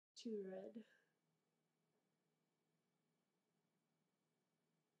too red.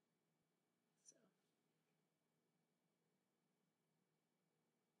 So.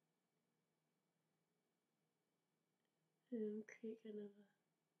 And create kind of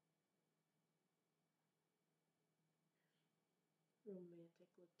a romantic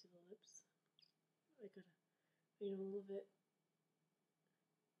look to the lips. I gotta make them a little bit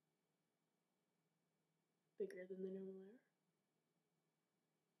bigger than they normally are.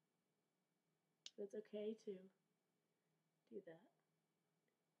 It's okay to do that.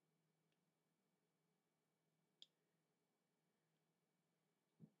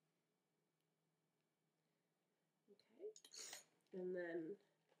 Okay, and then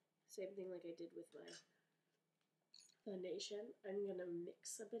same thing like I did with my foundation. I'm gonna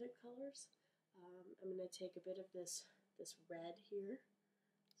mix a bit of colors. I'm gonna take a bit of this red here.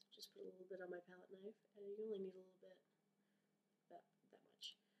 So just put a little bit on my palette knife, and you only need a little bit, that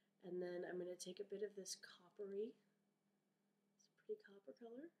much. And then I'm gonna take a bit of this coppery, it's a pretty copper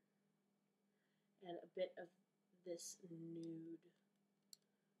color, and a bit of this nude color.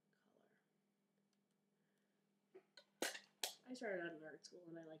 I started out in art school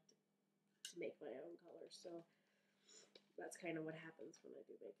and I like to make my own colors, so that's kind of what happens when I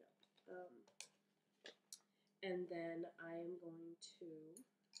do makeup. And then I'm going to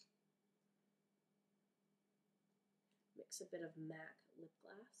mix a bit of MAC lip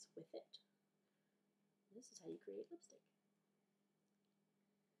gloss with it. This is how you create lipstick.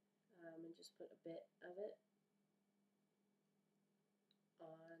 And just put a bit of it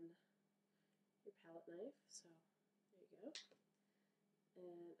on your palette knife. So there you go.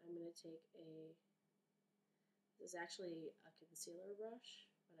 And I'm going to take this is actually a concealer brush,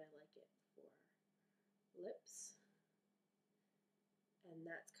 but I like it for lips. And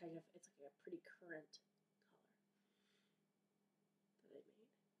that's kind of, it's like a pretty current color that I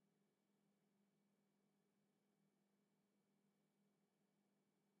made.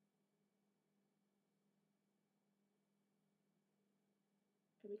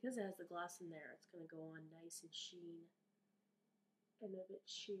 And because it has the gloss in there, it's going to go on nice and sheen and a bit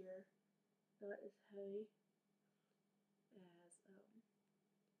sheer, not as heavy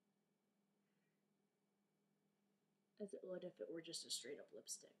as it would if it were just a straight up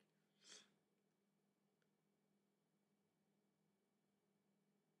lipstick.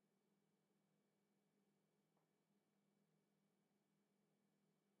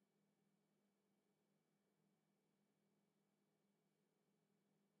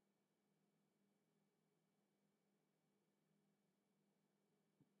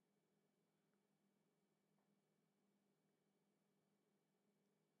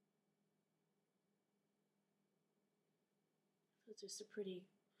 So it's just a pretty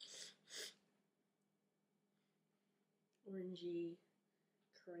orangey,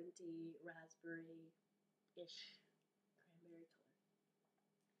 curranty, raspberry-ish cranberry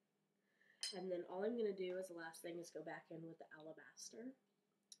color. And then all I'm going to do as the last thing is go back in with the Alabaster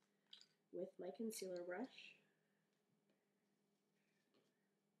with my concealer brush.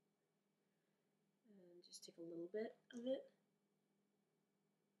 And just take a little bit of it.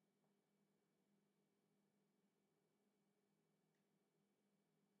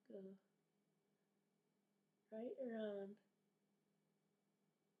 Go right around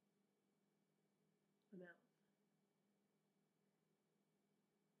the mouth.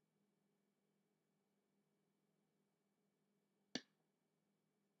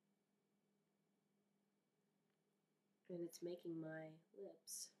 And it's making my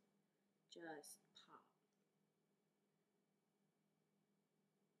lips just pop.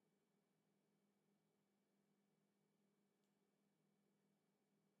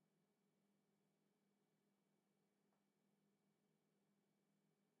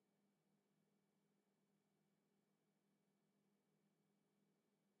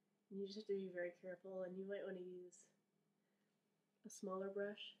 You just have to be very careful, and you might want to use a smaller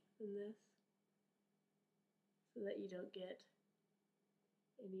brush than this so that you don't get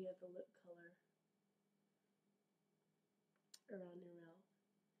any of the lip color around your mouth.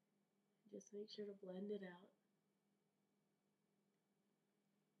 Just make sure to blend it out.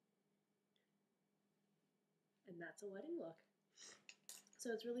 And that's a wedding look.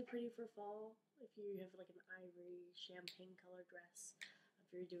 So it's really pretty for fall if you have like an ivory champagne color dress.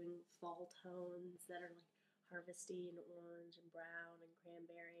 If you're doing fall tones that are like harvesty and orange and brown and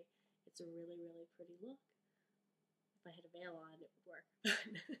cranberry, it's a really, really pretty look. If I had a veil on, it would work.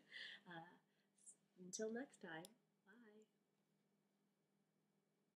 Until next time.